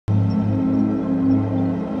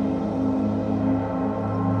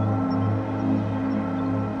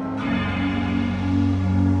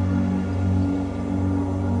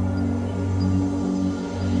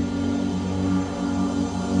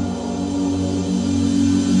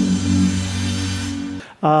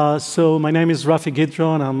So my name is Rafi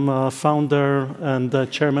Gidron. I'm founder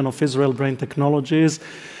and chairman of Israel Brain Technologies.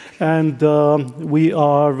 And we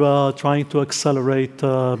are trying to accelerate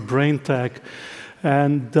brain tech.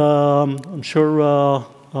 And I'm sure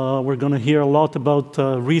we're going to hear a lot about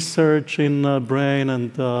research in brain,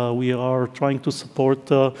 and we are trying to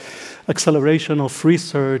support acceleration of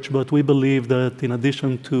research, but we believe that in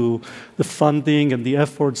addition to the funding and the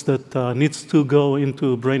efforts that needs to go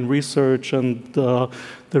into brain research, and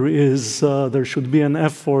there should be an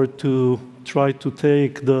effort to try to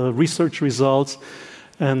take the research results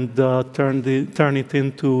and turn it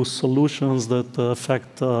into solutions that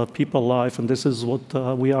affect people's life, and this is what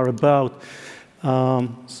we are about.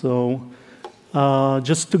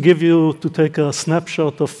 Just to take a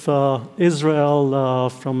snapshot of Israel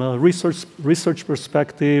from a research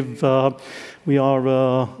perspective, we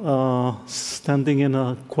are standing in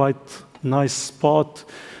a quite nice spot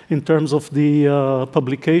in terms of the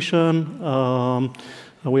publication.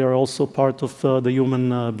 We are also part of the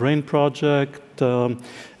Human Brain Project,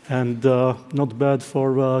 and not bad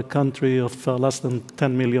for a country of less than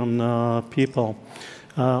 10 million people.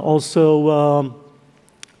 Also,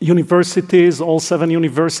 universities, all 7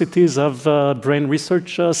 universities have brain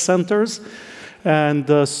research centers,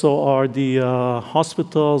 and so are the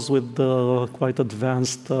hospitals with quite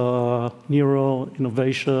advanced neuro,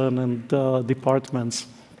 innovation, and departments.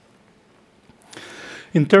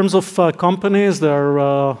 In terms of companies, there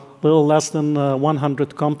are a little less than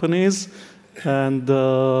 100 companies, and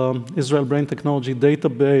Israel Brain Technology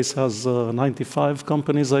Database has 95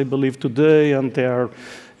 companies, I believe, today, and they are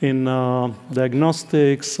in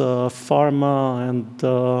diagnostics, pharma,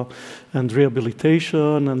 and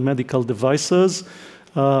rehabilitation, and medical devices.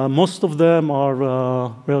 Most of them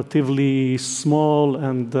are relatively small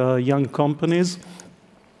and young companies.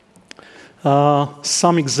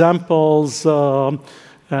 Some examples,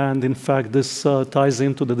 and in fact, this ties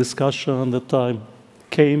into the discussion that I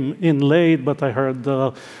came in late, but I heard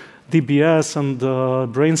DBS and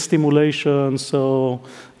brain stimulation, so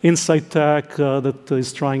SwissTech that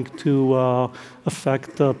is trying to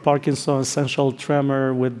affect Parkinson's, essential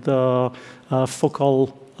tremor with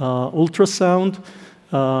focal ultrasound,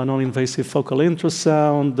 non-invasive focal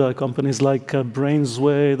ultrasound. Companies like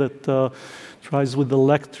Brainsway that tries with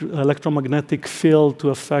electromagnetic field to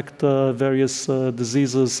affect various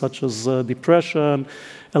diseases such as depression.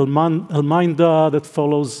 Elminda that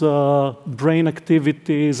follows brain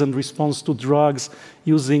activities and response to drugs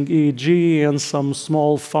using EEG, and some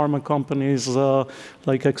small pharma companies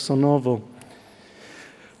like ExxonMobil.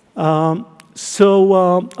 I'm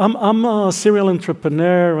a serial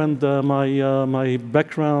entrepreneur, and my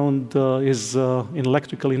background is in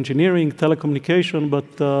electrical engineering, telecommunication,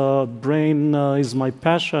 but brain is my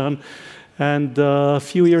passion. And a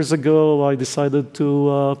few years ago, I decided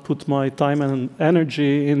to put my time and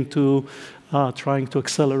energy into trying to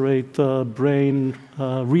accelerate brain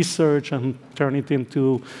research and turn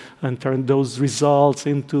those results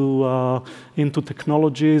into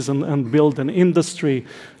technologies and build an industry.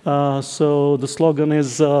 So the slogan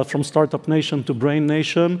is from Startup Nation to Brain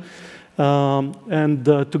Nation. And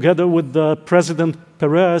together with President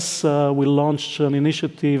Perez, we launched an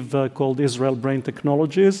initiative called Israel Brain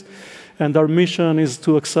Technologies. And our mission is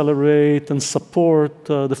to accelerate and support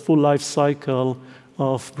the full life cycle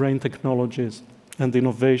of brain technologies and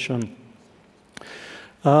innovation.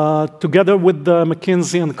 Together with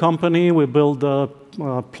McKinsey and Company, we build a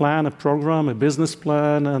plan, a program, a business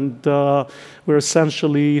plan, and we're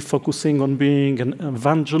essentially focusing on being an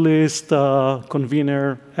evangelist,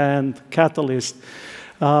 convener, and catalyst.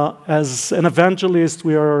 As an evangelist,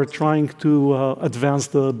 we are trying to advance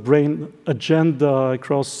the brain agenda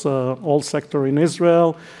across all sectors in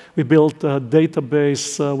Israel. We built a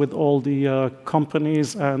database with all the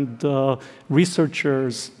companies and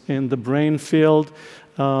researchers in the brain field.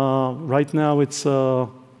 Right now, it's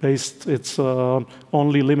only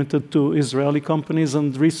limited to Israeli companies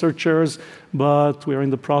and researchers, but we are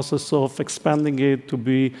in the process of expanding it to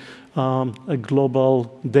be a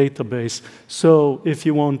global database. So if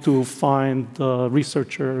you want to find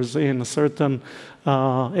researchers in a certain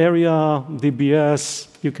area, DBS,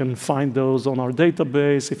 you can find those on our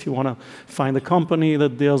database. If you want to find a company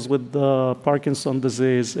that deals with Parkinson's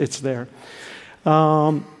disease, it's there.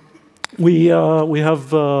 We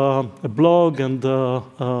have a blog and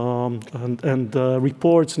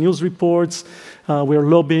reports, news reports. We are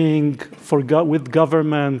lobbying with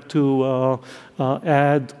government to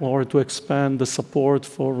add or to expand the support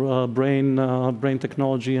for brain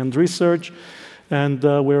technology and research. And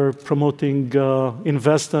we're promoting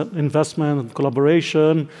investment and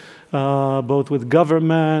collaboration both with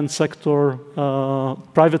government sector,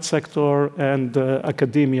 private sector, and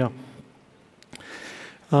academia.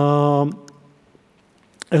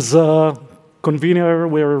 As a convener,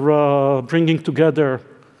 we're bringing together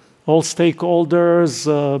all stakeholders,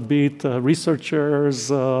 be it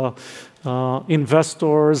researchers,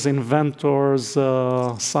 investors, inventors,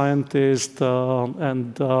 scientists,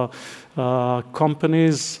 and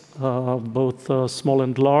companies, both small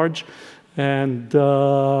and large. And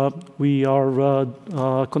we are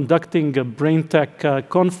conducting a braintech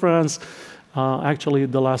conference. Actually,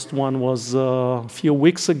 the last one was a few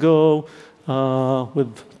weeks ago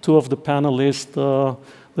with two of the panelists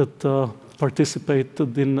that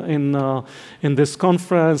participated in this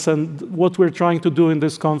conference. And what we're trying to do in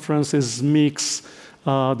this conference is mix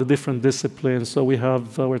the different disciplines. So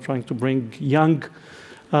we're trying to bring young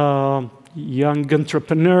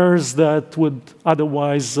entrepreneurs that would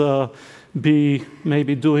otherwise be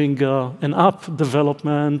maybe doing an app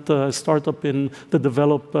development, startup in the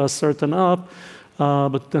develop a certain app,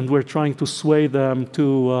 but then we're trying to sway them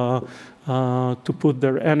to put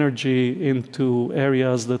their energy into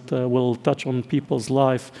areas that will touch on people's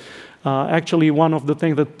life. Actually, one of the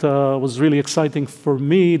things that was really exciting for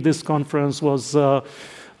me this conference was a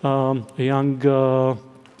young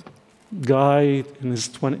guy,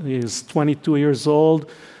 he's 22 years old,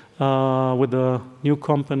 with a new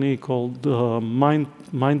company called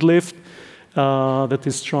MindLift that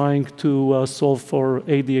is trying to solve for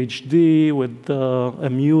ADHD with a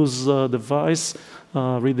Muse device,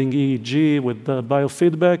 reading EEG with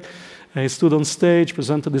biofeedback. He stood on stage,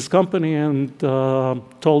 presented his company, and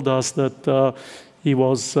told us that he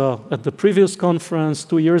was at the previous conference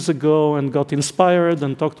 2 years ago and got inspired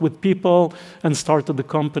and talked with people and started the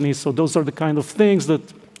company. So those are the kind of things that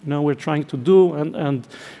we're trying to do, and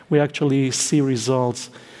we actually see results.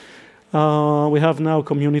 We have now a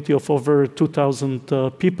community of over 2,000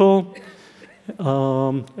 people.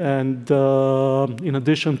 And in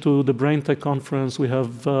addition to the BrainTech conference, we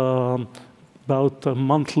have about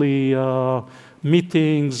monthly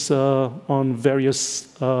meetings on various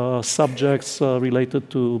subjects related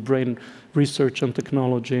to brain research and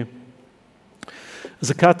technology. As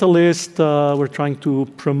a catalyst, we're trying to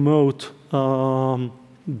promote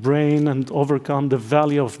brain and overcome the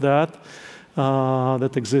value of that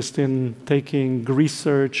exists in taking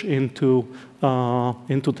research into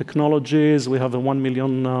technologies. We have a $1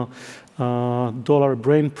 million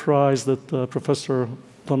brain prize that Professor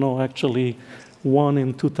Tono actually won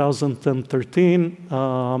in 2013.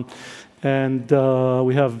 And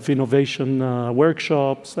we have innovation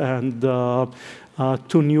workshops and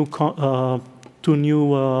two new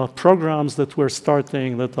programs that we're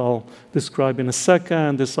starting that I'll describe in a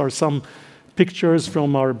second. These are some pictures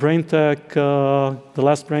from our BrainTech, the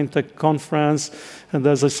last BrainTech conference. And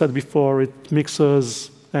as I said before, it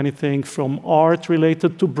mixes anything from art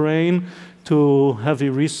related to brain to heavy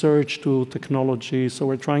research to technology. So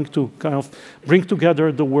we're trying to kind of bring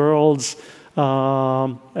together the worlds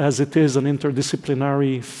as it is an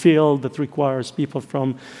interdisciplinary field that requires people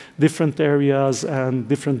from different areas and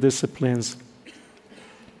different disciplines.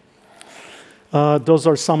 Those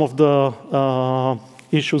are some of the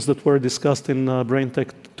issues that were discussed in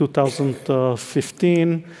BrainTech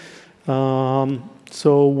 2015.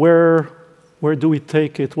 So where do we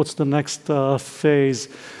take it? What's the next phase?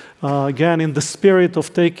 Again, in the spirit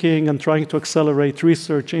of taking and trying to accelerate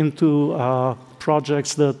research into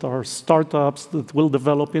projects that are startups that will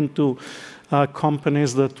develop into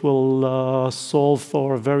companies that will solve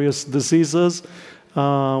for various diseases,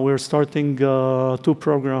 we're starting two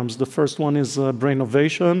programs. The first one is Brain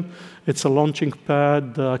Ovation. It's a launching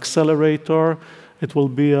pad accelerator. It will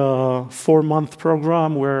be a 4-month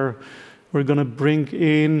program where we're going to bring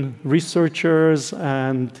in researchers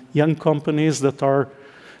and young companies that are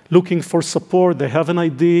looking for support. They have an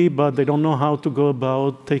idea, but they don't know how to go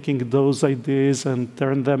about taking those ideas and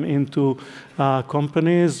turn them into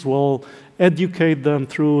companies. We'll educate them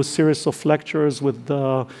through a series of lectures with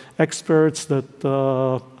experts that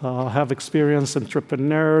have experience,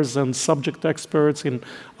 entrepreneurs and subject experts in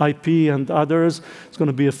IP and others. It's going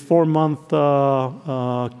to be a 4-month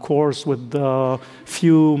course with a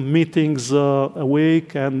few meetings a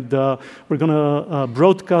week, and we're going to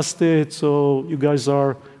broadcast it, so you guys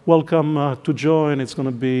are welcome to join. It's going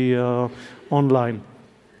to be online.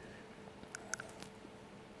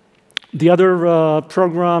 The other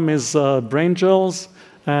program is BrainGels,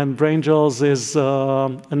 and BrainGels is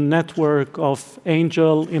a network of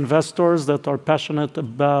angel investors that are passionate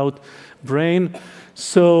about brain.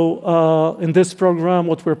 So in this program,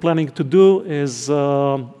 what we're planning to do is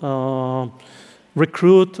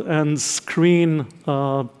recruit and screen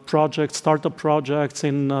projects, startup projects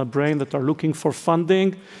in Brain that are looking for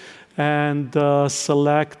funding, and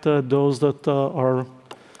select those that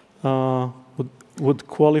would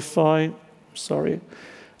qualify. Sorry.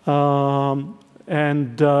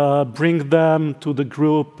 And bring them to the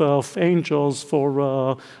group of angels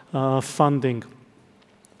for funding.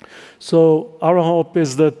 So our hope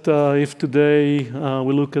is that if today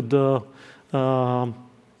we look at the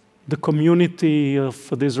community of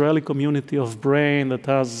the Israeli community of Brain that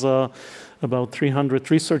has about 300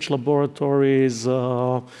 research laboratories,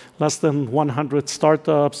 less than 100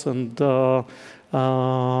 startups, and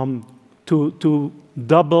to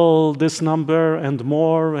double this number and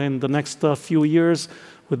more in the next few years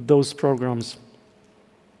with those programs.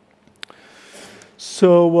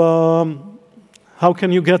 So how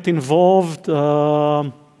can you get involved?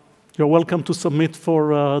 You're welcome to submit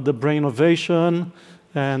for the Brain Ovation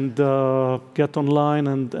and get online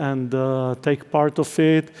and take part of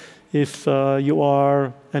it. If you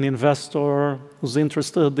are an investor who's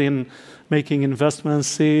interested in making investment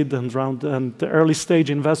seed and early stage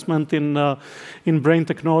investment in brain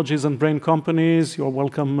technologies and brain companies, you're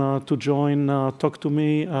welcome to join, talk to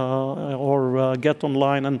me, or get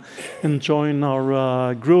online and join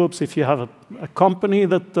our groups. If you have a company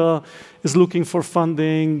that is looking for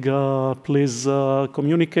funding, please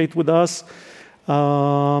communicate with us.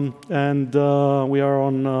 And we are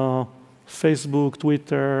on Facebook,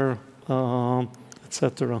 Twitter,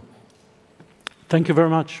 etc. Thank you very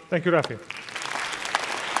much. Thank you, Rafi.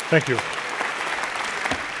 Thank you.